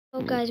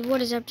Hello guys,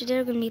 what is up? Today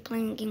we're going to be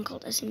playing a game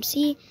called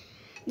SMC.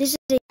 This is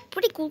a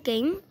pretty cool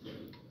game.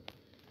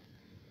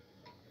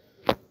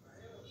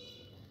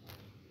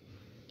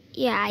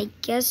 Yeah, I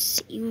guess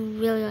you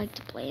really like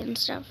to play and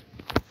stuff.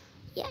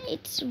 Yeah,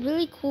 it's a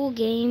really cool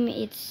game.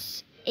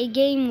 It's a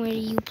game where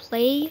you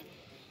play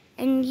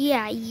and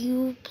yeah,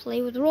 you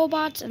play with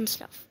robots and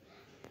stuff.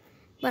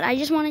 But I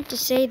just wanted to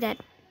say that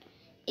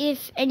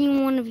if any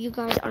one of you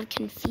guys are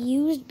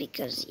confused,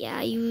 because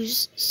yeah, you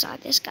saw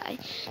this guy.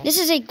 This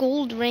is a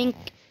gold rank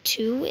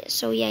 2,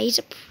 so yeah, he's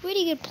a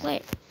pretty good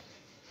player.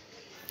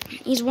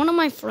 He's one of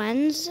my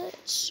friends,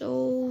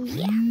 so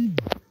yeah.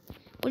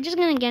 We're just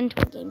gonna get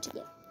into a game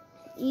together.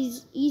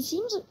 He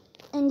seems,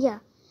 and yeah,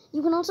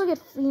 you can also get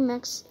free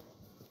mechs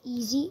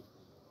easy.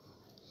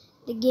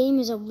 The game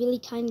is a really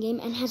kind game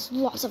and has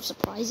lots of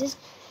surprises.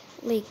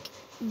 Like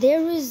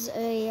there's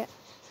a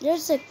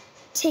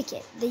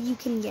ticket that you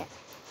can get.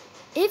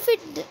 If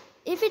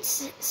it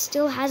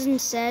still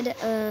hasn't said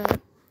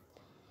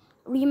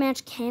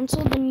rematch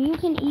canceled, then you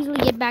can easily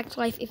get back to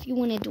life if you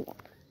win a duel,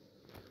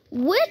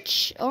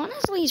 which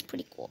honestly is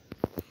pretty cool.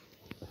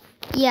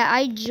 Yeah,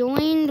 I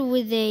joined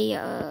with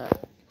a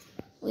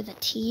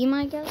team,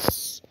 I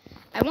guess.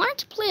 I wanted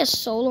to play a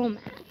solo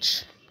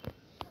match,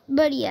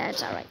 but yeah,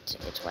 it's alright.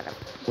 It's whatever.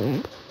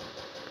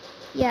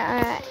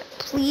 Yeah,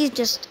 please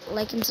just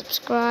like and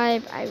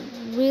subscribe. I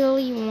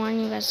really want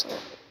you guys to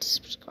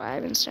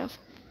subscribe and stuff.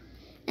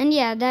 And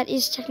yeah, that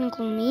is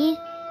technical me.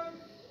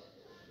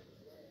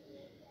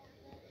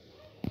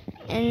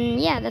 And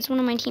yeah, that's one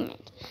of my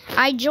teammates.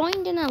 I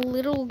joined in a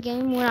little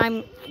game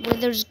where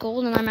there's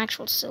gold and I'm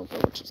actual silver,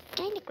 which is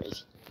kind of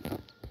crazy.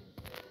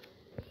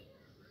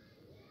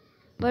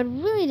 But it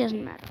really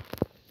doesn't matter.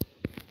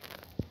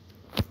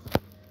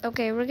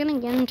 Okay, we're gonna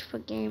get into a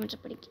game. It's a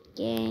pretty good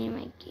game,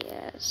 I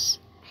guess.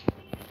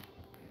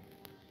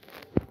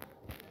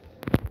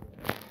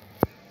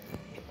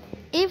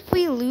 If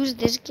we lose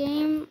this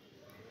game,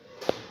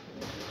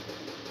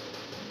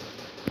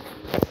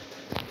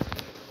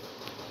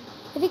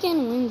 if we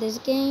can win this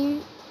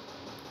game,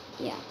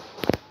 yeah.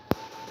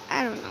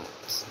 I don't know.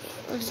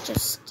 Let's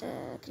just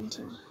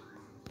continue.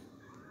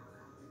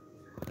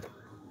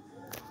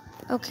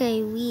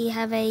 Okay, we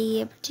have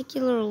a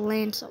particular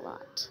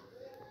Lancelot.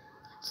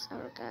 That's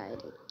our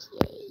guide.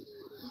 Okay.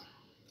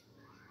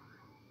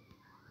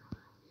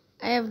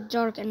 I have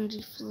dark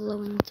energy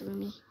flowing through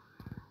me.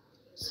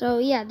 So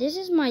yeah, this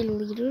is my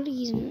leader.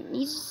 He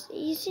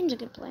seems a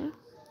good player.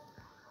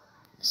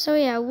 So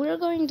yeah, we're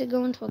going to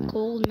go into a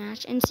gold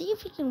match and see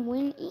if we can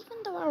win,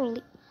 even though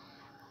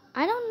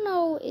I don't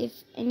know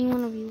if any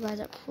one of you guys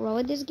are pro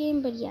at this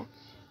game, but yeah,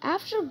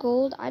 after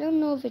gold, I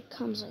don't know if it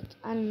comes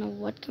I don't know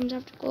what comes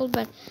after gold,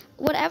 but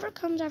whatever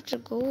comes after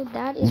gold,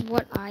 that is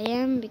what I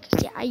am,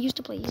 because yeah, I used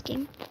to play this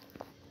game.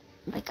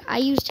 Like, I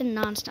used to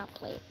non-stop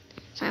play it.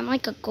 So I'm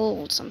like a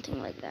gold, something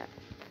like that.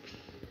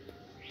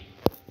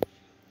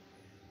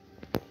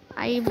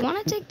 I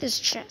want to take this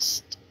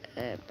chest,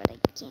 but I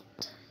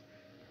can't.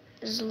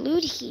 There's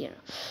loot here.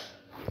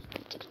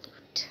 Get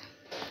loot.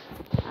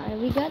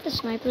 We got the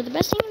sniper. The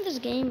best thing in this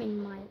game,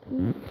 in my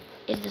opinion,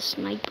 is the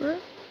sniper.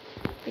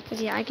 Because,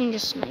 yeah, I can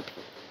just snipe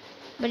you.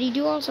 But you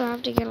do also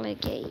have to get,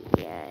 like, a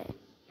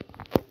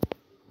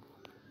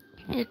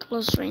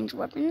close range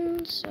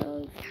weapon.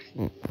 So,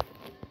 yeah.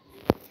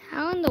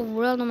 How in the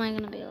world am I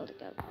going to be able to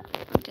go?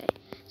 Okay.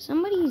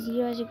 Somebody's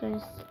here, as you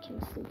guys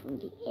can see from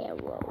the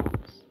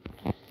arrows.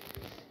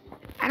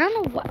 I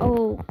don't know what.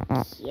 Oh,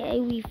 okay.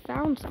 We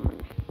found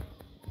someone.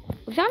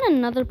 We found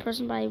another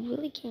person, but I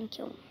really can't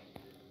kill him.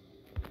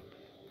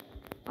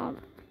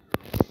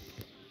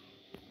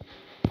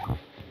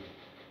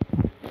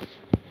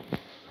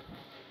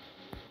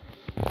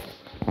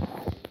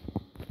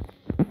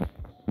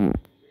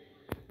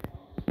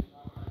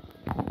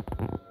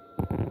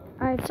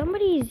 Alright,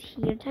 somebody is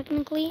here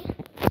technically.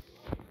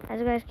 As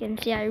you guys can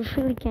see, I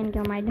really can't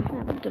kill him. I don't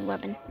have a good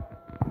weapon.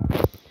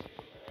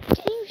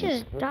 Can you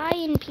just die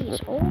in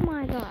peace? Oh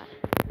my god.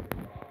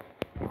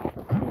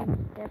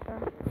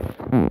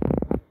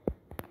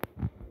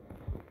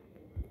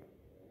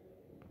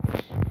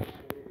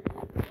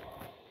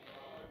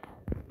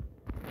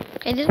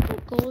 Okay, this is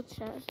a gold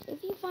chest.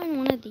 If you find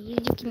one of these,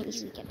 you can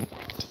easily get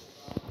stacked.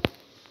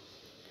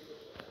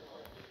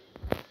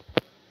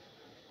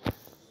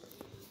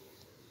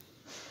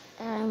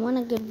 I want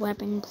a good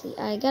weapon, please.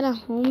 I got a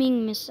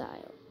homing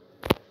missile.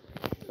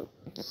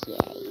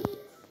 Okay.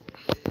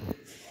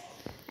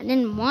 I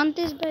didn't want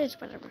this, but it's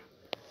whatever.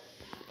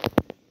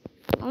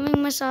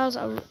 Homing missiles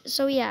are...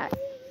 So, yeah.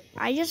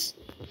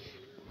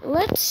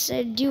 Let's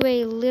do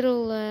a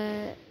little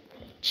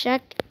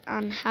check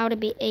on how to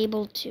be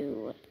able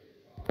to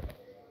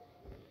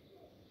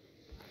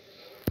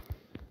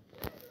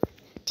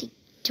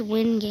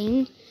win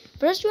games.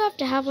 First, you have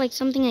to have, like,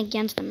 something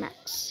against the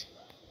mechs.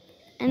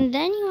 And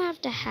then you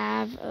have to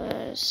have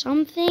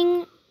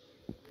something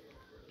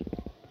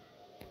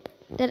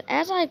that,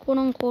 as I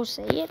quote-unquote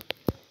say it,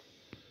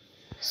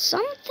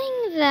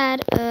 something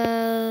that,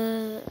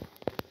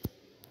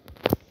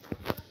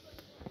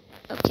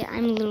 okay,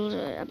 I'm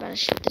literally about to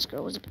shoot this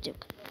girl with a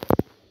bazooka.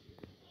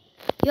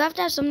 You have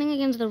to have something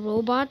against the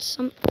robots,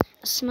 a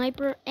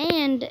sniper,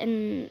 and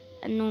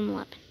a normal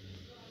weapon.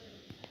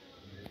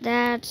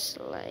 That's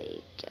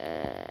like...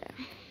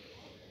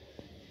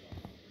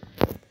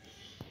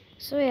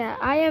 So yeah,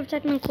 I have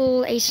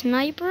technical a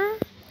sniper.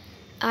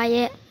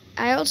 I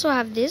also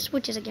have this,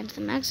 which is against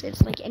the mechs.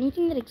 It's like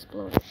anything that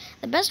explodes.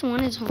 The best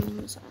one is homing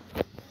missile.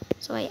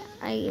 So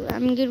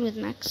I'm good with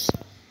mechs.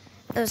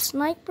 The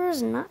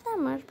snipers, not that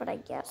much, but I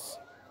guess.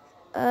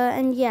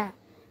 And yeah,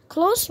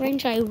 close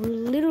range I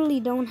literally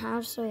don't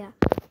have. So yeah,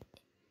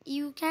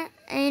 you can't.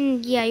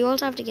 And yeah, you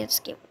also have to get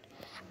skilled.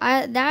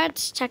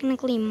 That's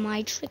technically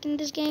my trick in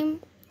this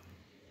game.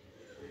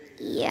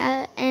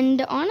 Yeah,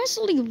 and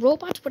honestly,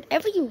 robots,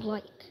 whatever you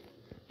like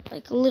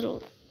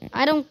literally.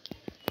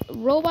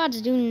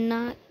 Robots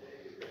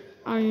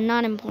are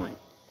not important.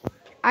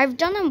 I've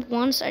done them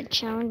once, a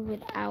challenge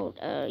without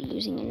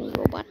using any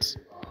robots.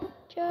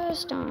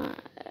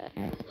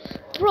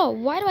 Bro,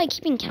 why do I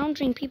keep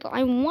encountering people?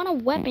 I want a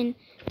weapon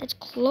that's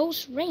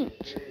close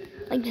range,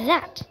 like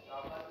that.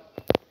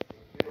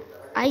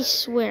 I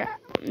swear.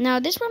 Now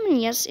this weapon,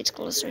 yes, it's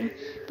close range,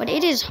 but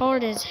it is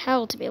hard as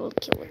hell to be able to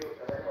kill with it.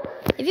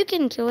 If you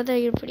can kill with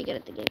it, you're pretty good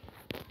at the game.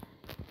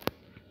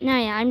 Now,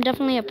 yeah, I'm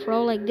definitely a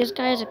pro. Like, this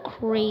guy has a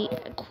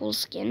cool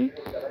skin,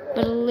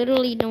 but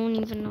literally don't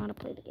even know how to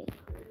play the game.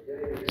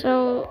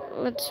 So,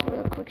 let's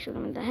real quick shoot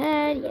him in the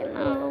head. Yeah,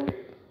 no.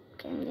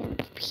 Okay, I'm getting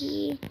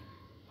P.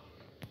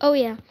 Oh,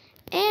 yeah.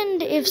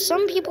 And if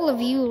some people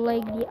of you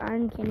like the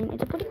Iron Cannon,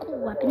 it's a pretty cool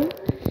weapon.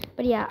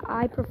 But yeah,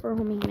 I prefer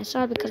homing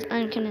missile because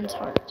Iron Cannon's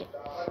hard to do.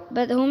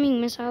 But the homing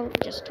missile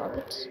just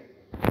targets.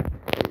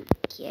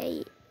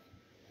 Okay.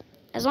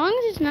 As long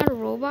as it's not a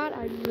robot,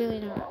 I really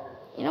don't.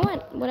 You know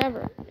what?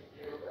 Whatever.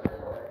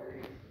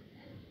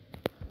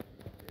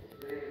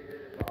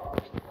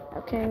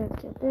 Okay,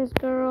 let's get this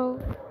girl.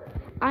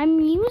 I'm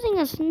using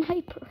a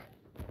sniper.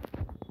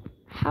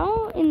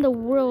 How in the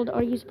world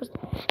are you supposed to...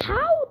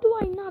 How do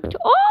I knock to...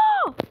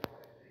 Oh!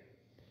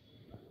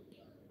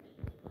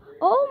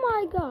 Oh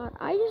my god.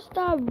 I just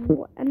thought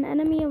an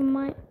enemy of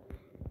mine...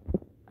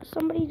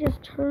 Somebody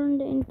just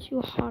turned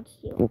into hot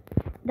steel.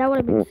 That would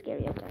have been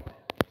scary, okay.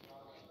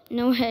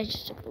 No head,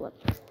 just took the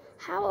weapon.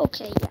 How?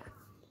 Okay, yeah.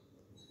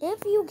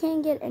 If you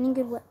can't get any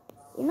good weapon...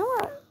 You know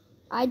what?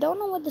 I don't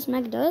know what this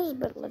mech does,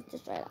 but let's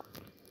just try it out.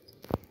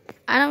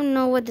 I don't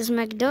know what this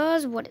mech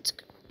does, what it's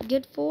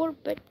good for,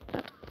 but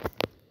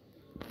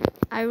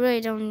I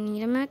really don't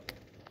need a mech.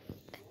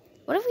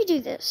 What if we do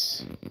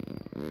this?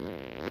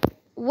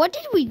 What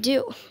did we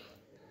do?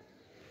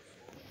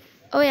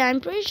 Oh yeah,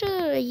 I'm pretty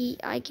sure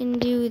I can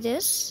do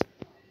this.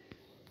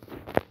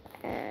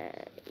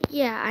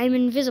 Yeah, I'm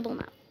invisible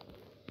now.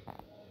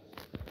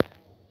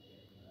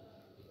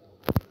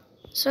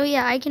 So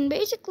yeah, I can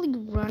basically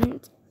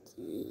run.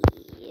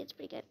 It's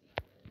pretty good.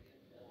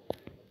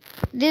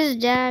 This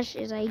dash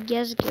is, I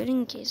guess, good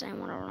in case I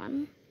want to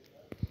run.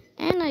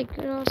 And I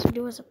could also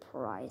do a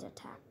surprise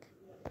attack.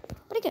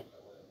 Pretty good.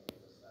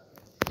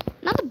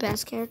 Not the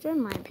best character,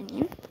 in my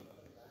opinion.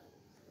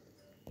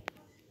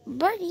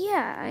 But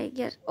yeah, I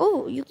guess...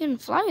 Oh, you can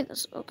fly with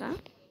this. Okay.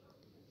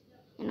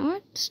 You know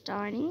what?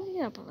 Starting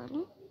it up a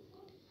little.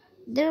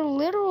 They're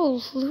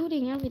literally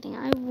looting everything.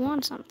 I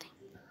want something.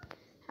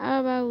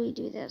 How about we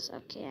do this?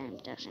 Okay, I'm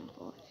dashing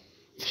forward.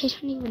 They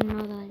don't even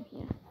know that I'm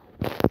here.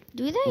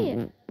 Do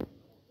they?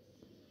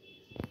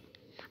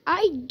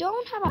 I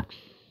don't have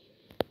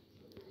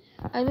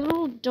I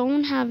literally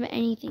don't have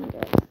anything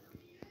good.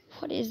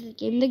 What is the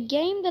game? The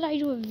game that I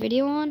do a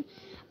video on,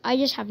 I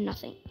just have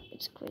nothing.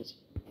 It's crazy.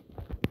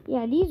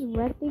 Yeah, these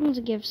red things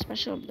give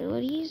special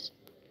abilities.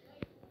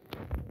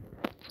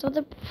 So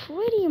they're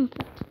pretty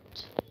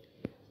important.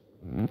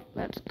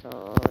 Let's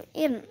go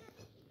in.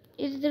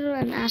 Is there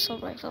an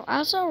assault rifle?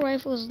 Assault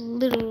rifle is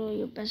literally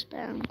your best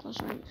bet on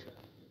close range.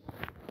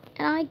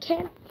 And I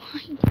can't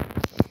find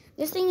it.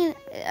 This thing is,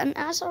 an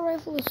assault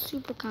rifle is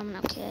super common,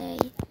 okay?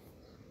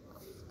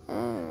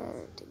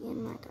 To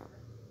gain markup.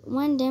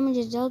 When damage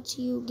is dealt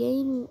to you,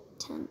 gain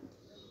 10.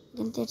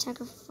 Against the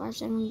attacker for 5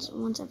 seconds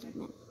once every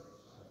minute.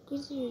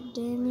 Increase your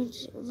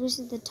damage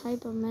versus the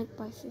type of mech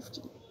by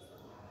 50.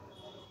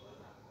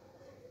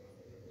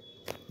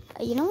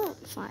 You know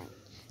what? Fine.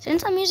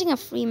 Since I'm using a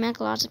free mech,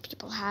 lots of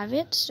people have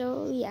it,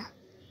 so yeah.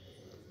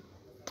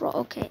 Bro,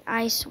 okay,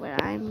 I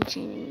swear I'm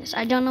changing this.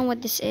 I don't know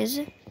what this is.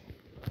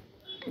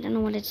 I don't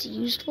know what it's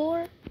used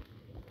for.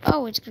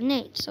 Oh, it's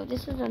grenade. So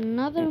this is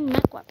another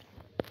mech weapon.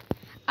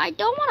 I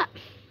don't want to...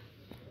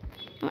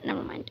 Oh,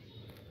 never mind.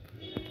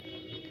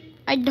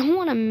 I don't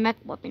want a mech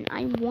weapon.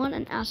 I want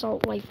an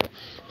assault rifle.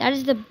 That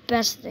is the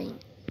best thing.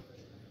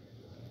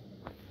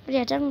 But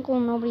yeah, technically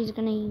nobody's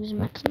going to use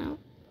mechs now.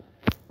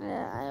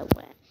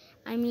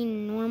 I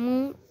mean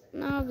normal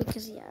now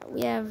because, yeah,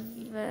 we have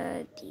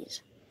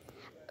these.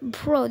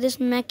 Bro, this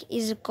mech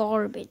is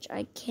garbage.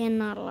 I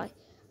cannot lie.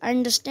 I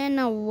understand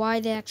now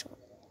why they actually...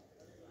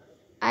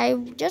 I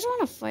just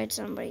want to fight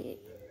somebody.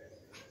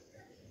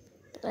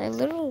 But I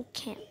literally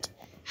can't.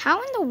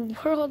 How in the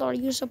world are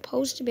you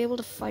supposed to be able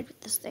to fight with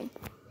this thing?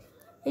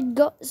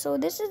 So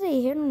this is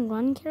a hit and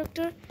run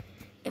character.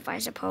 if I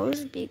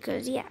suppose,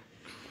 because yeah.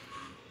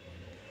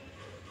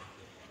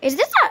 This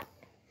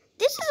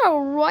is a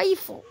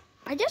rifle.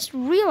 I just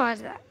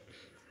realized that.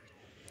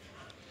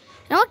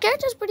 Now our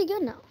character's pretty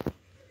good now.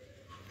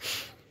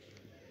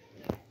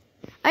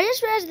 I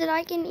just realized that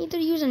I can either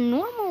use a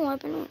normal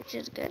weapon, which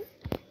is good,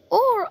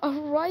 or a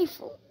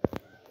rifle.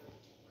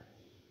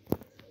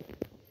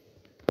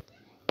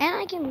 And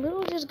I can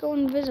literally just go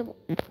invisible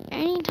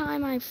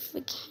anytime I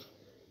freaking...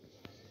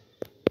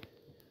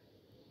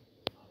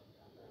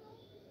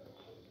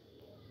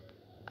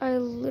 I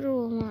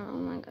literally... Oh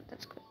my god,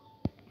 that's good.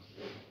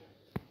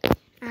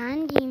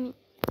 And demon...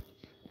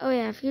 Oh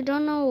yeah, if you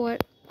don't know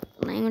what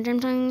language I'm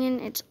talking in,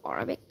 it's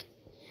Arabic.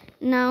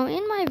 Now,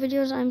 in my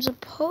videos, I'm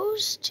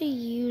supposed to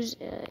use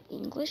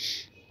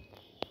English.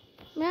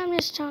 But I'm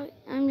just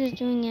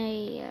doing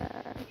a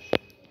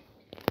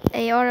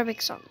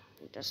Arabic song.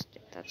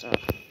 That's all.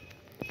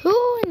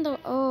 Who in the...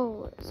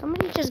 Oh,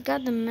 somebody just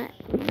got the mech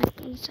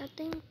reset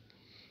thing.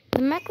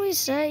 The mech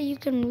reset, you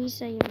can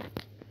reset your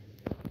mech.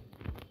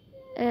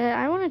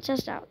 I want to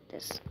test out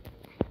this.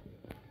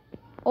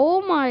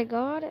 Oh my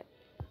god.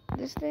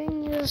 This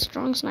thing is a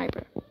strong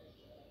sniper.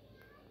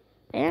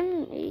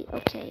 And,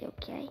 okay.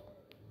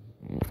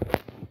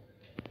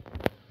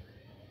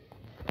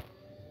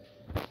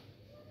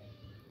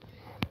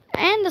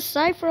 And the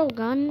Cypher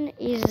gun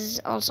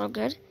is also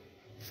good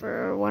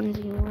for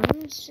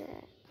 1v1s.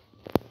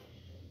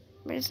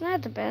 But it's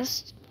not the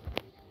best.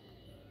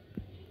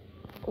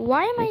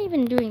 Why am I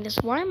even doing this?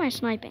 Why am I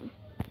sniping?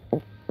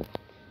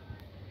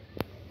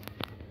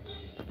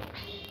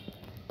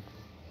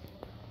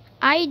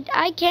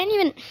 I can't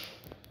even...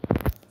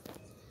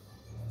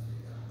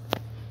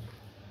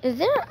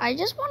 I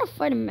just want to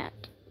fight a mech.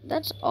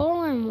 That's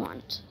all I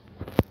want.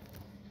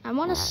 I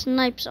want to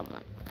snipe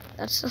someone.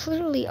 That's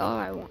literally all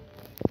I want.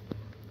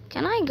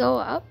 Can I go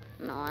up?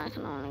 No, I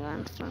can only go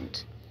in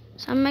front.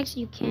 Some mechs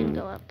you can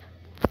go up.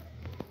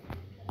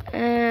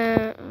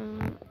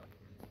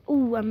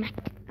 Ooh, a mech.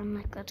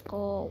 Let's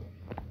go.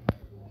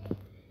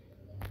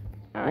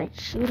 Alright,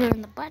 shoot her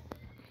in the butt.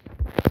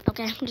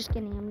 Okay, I'm just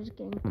kidding.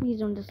 Please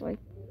don't dislike.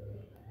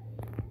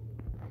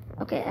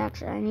 Okay,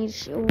 actually, I need to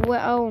shoot.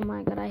 Oh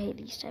my god, I hate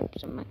these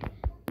types of mech.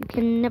 You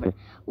can never...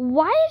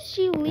 Why is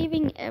she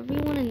leaving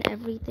everyone and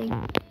everything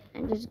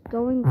and just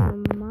going for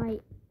my...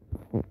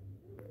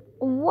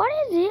 What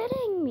is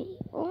hitting me?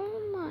 Oh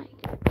my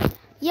god.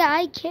 Yeah,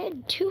 I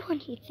can't do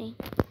anything.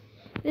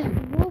 This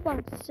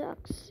robot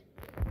sucks.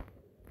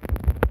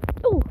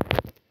 Oh.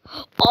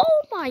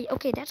 Oh my.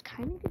 Okay, that's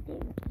kind of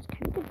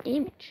good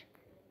damage.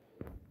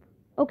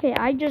 Okay,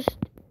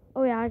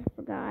 oh yeah, I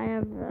forgot. I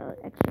have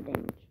extra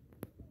damage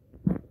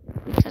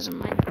because of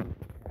my...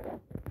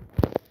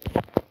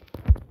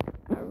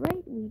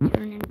 Alright, we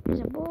turn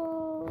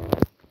invisible.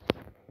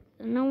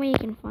 There's no way you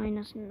can find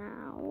us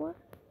now.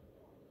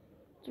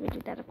 So we do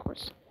that, of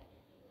course.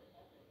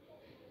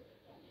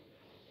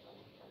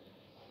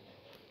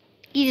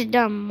 He's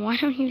dumb. Why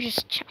don't you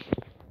just jump?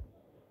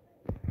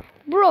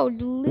 Bro,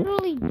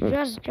 literally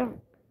just jump.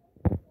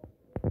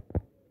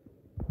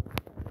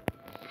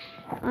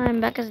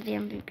 I'm back as the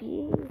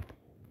MVP.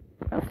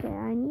 Okay,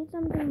 I need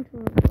something to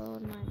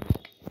reload my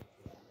back.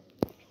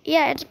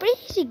 Yeah, it's a pretty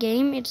easy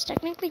game. It's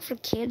technically for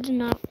kids,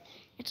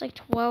 it's like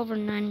 12 or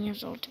 9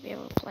 years old to be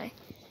able to play.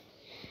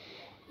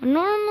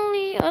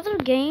 Normally, other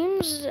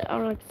games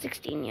are like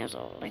 16 years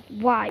old. Like,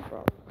 why,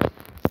 bro?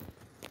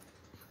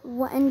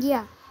 And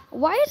yeah,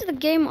 why is the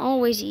game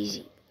always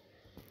easy?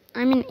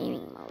 I'm in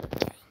aiming mode.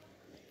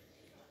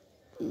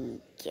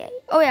 Okay.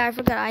 Oh yeah, I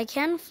forgot. I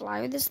can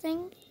fly with this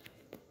thing.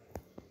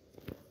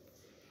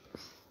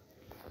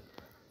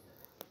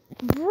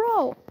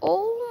 Bro,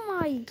 oh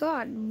my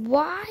god.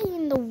 Why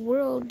in the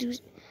world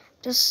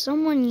does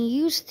someone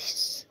use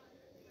this?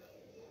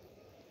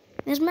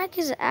 This mech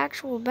is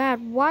actual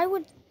bad. Why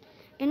would...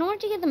 In order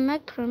to get the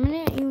mech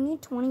permanent, you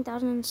need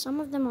 20,000, and some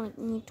of them only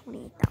need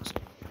 28,000.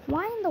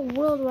 Why in the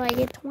world would I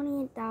get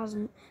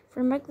 28,000 for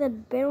a mech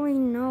that barely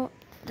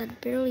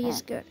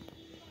is good?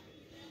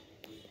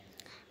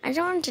 I just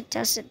wanted to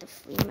test it, the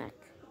free mech.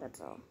 That's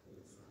all.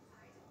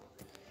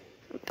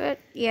 But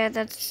yeah,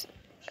 that's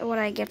what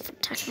I get for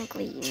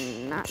technically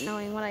not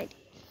knowing what I do.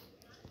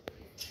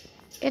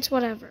 It's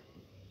whatever.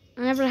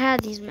 I never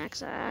had these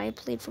mechs. I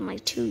played from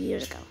like 2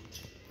 years ago.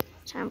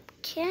 So I'm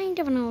kind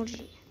of an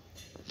OG.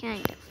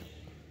 Kind of.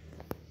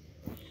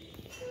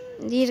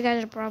 These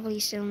guys are probably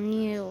still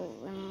new.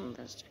 And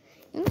let's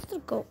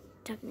go,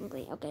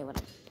 technically. Okay,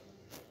 whatever.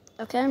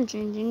 Okay, I'm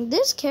changing.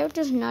 This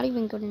character's not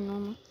even good in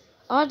normal.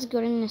 All it's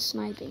good in is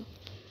sniping.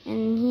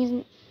 And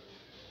he's...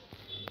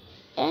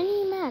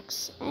 Any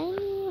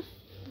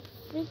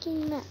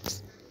freaking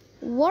max.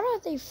 What are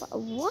they...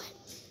 What?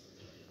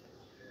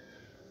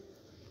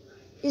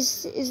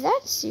 Is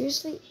that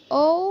seriously?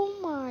 Oh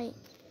my...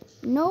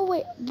 No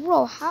way.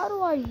 Bro, how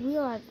do I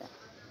realize that?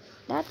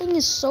 That thing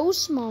is so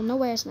small. No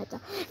way I sniped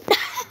that.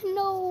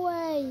 No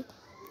way.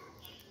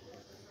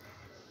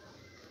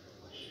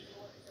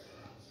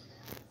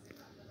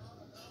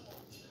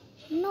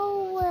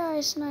 No way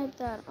I sniped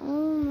that.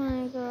 Oh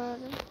my god.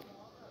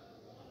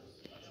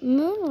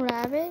 Moon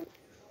Rabbit?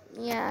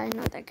 Yeah, I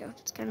know that goat.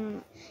 It's kind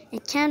of...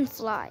 It can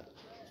fly.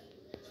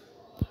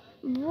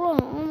 Bro,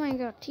 oh my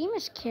god. Team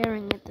is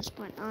carrying at this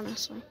point,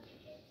 honestly.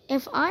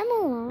 If I'm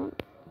alone...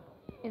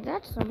 Is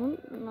that someone?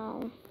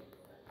 No.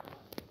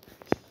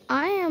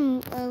 I am...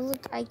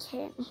 look, I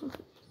can't even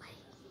play.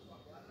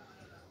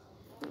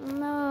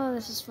 No,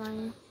 this is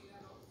funny.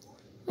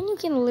 When you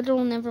can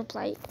literally never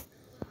play.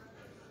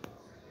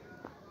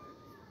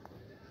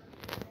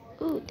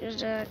 Ooh,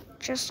 there's a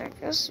chest like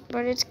this,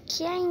 but it's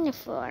kind of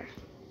far.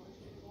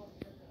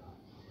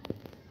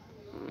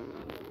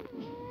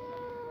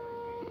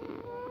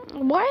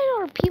 Why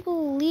are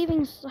people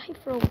leaving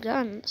Cypher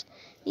guns?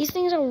 These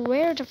things are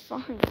rare to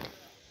find.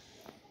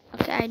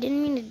 Okay, I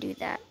didn't mean to do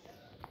that.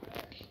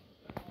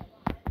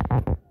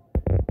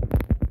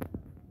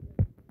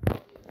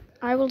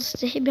 I will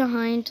stay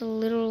behind to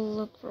literally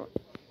look for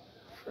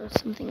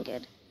something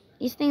good.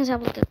 These things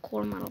have like a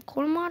core model.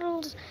 Core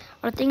models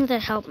are things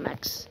that help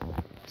mechs.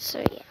 So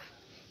yeah,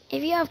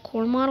 if you have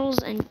core models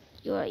and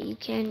you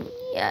can,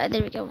 yeah,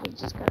 there we go. We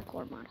just got a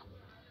core model.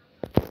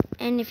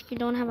 And if you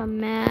don't have a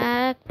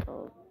mech,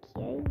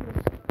 okay.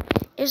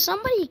 If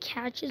somebody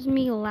catches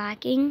me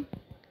lacking,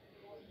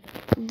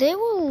 they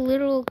will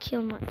literally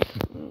kill my.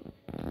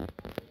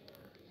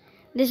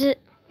 This is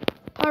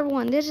part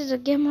 1. This is a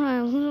game where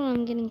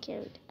I'm getting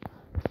carried.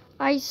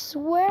 I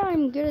swear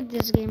I'm good at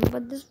this game,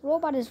 but this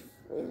robot is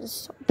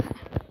so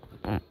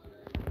bad.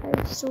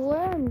 I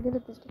swear I'm good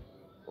at this game.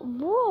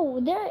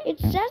 Bro, it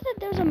says that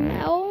there's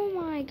a... Oh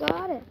my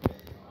god.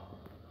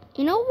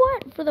 You know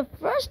what? For the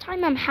first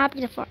time, I'm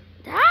happy to find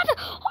that.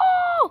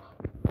 Oh!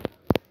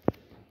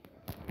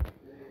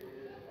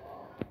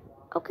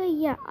 Okay,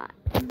 yeah.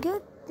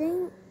 Good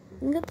thing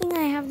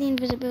I have the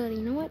invisibility.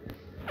 You know what?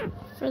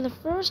 For the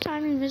first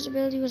time,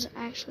 invisibility was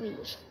actually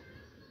useful.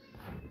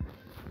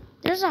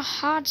 There's a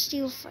hot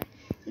steel fight.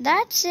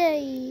 That's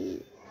a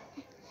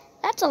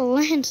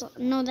lance.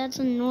 No, that's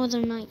a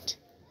northern knight.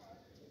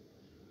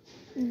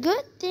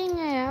 Good thing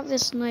I have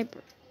this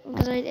sniper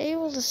because I'm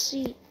able to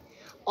see.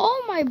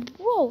 Oh my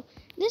bro,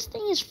 this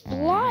thing is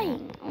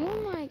flying.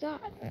 Oh my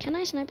god. Can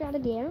I snipe out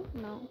of the air?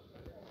 No.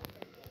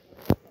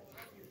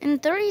 In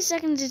 30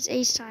 seconds, it's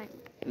ace time.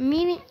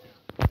 Meaning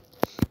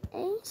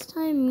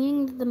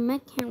that the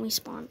mech can't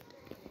respawn.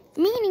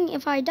 Meaning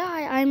if I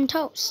die, I'm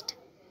toast.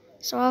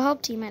 So I'll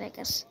help teammate, I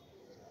guess.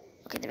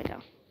 Okay, there we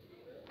go.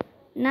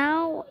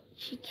 Now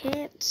she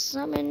can't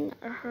summon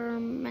her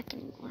mech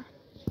anymore.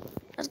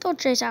 Let's go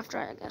chase after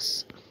her, I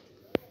guess.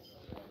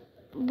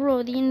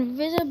 Bro, the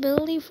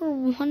invisibility for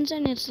once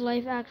in its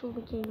life actually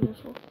became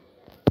useful.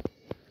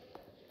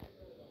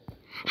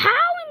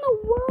 How in the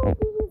world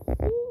did you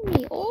see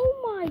me?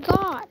 Oh my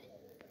god.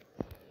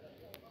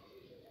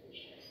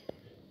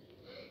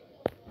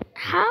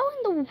 How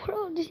in the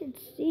world did he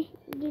see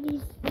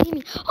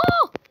me?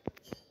 Oh!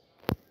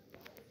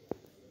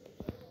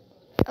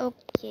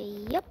 Okay,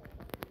 yep.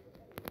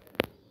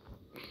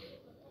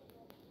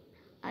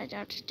 I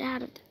dodged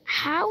out of that.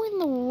 How in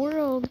the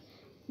world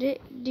did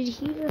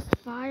he just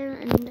fire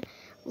and...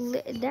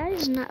 That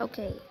is not...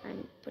 Okay,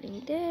 I'm putting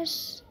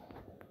this.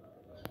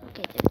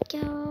 Okay, there we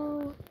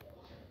go.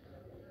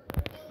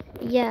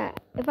 Yeah,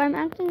 if I'm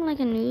acting like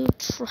a noob,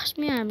 trust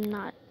me, I'm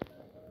not.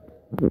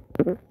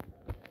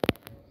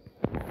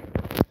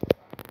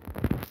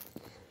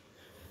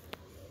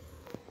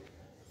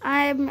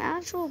 I'm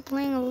actually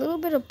playing a little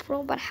bit of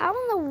pro, but how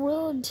in the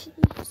world did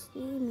you see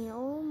me?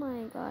 Oh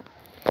my god.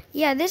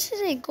 Yeah, this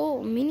is a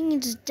goal, meaning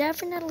it's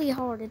definitely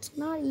hard. It's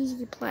not easy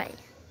to play.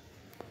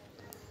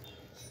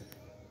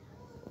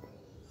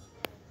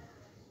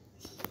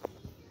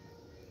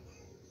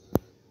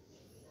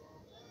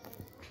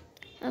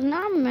 There's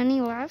not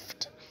many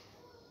left.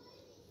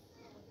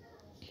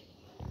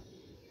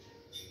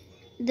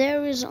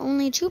 There is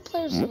only 2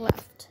 players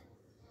left.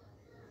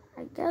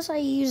 I guess I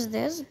use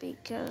this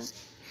because...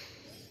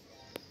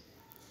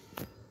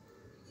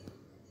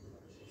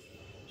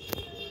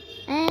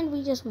 And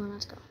we just won.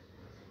 Let's go.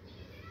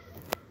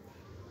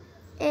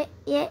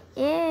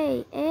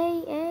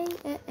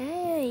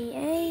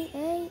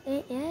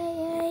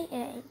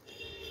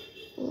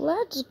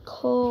 Let's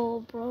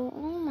go, bro.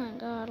 Oh my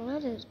god,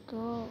 let us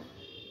go.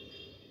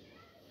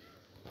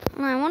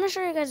 I want to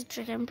show you guys a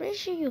trick. I'm pretty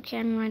sure you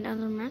can ride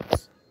other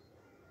mechs.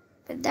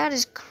 But that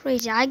is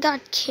crazy. I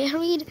got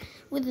carried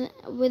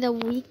with a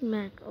weak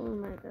mech. Oh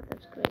my god,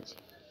 that's crazy.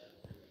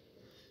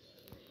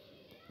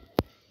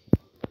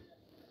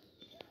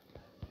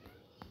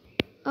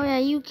 Oh yeah,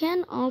 you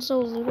can also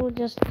literally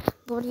just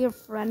go to your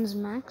friend's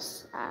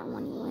mechs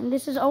when you win.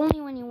 This is only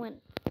when you win.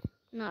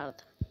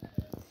 Not.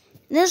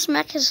 This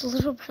mech is a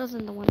little better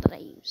than the one that I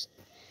used.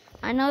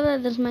 I know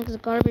that this mech is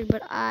garbage,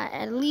 but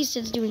at least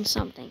it's doing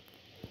something.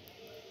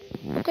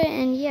 Okay,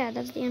 and yeah,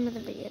 that's the end of the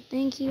video.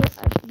 Thank you.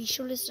 Be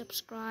sure to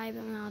subscribe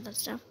and all that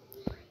stuff.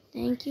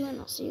 Thank you, and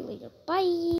I'll see you later. Bye!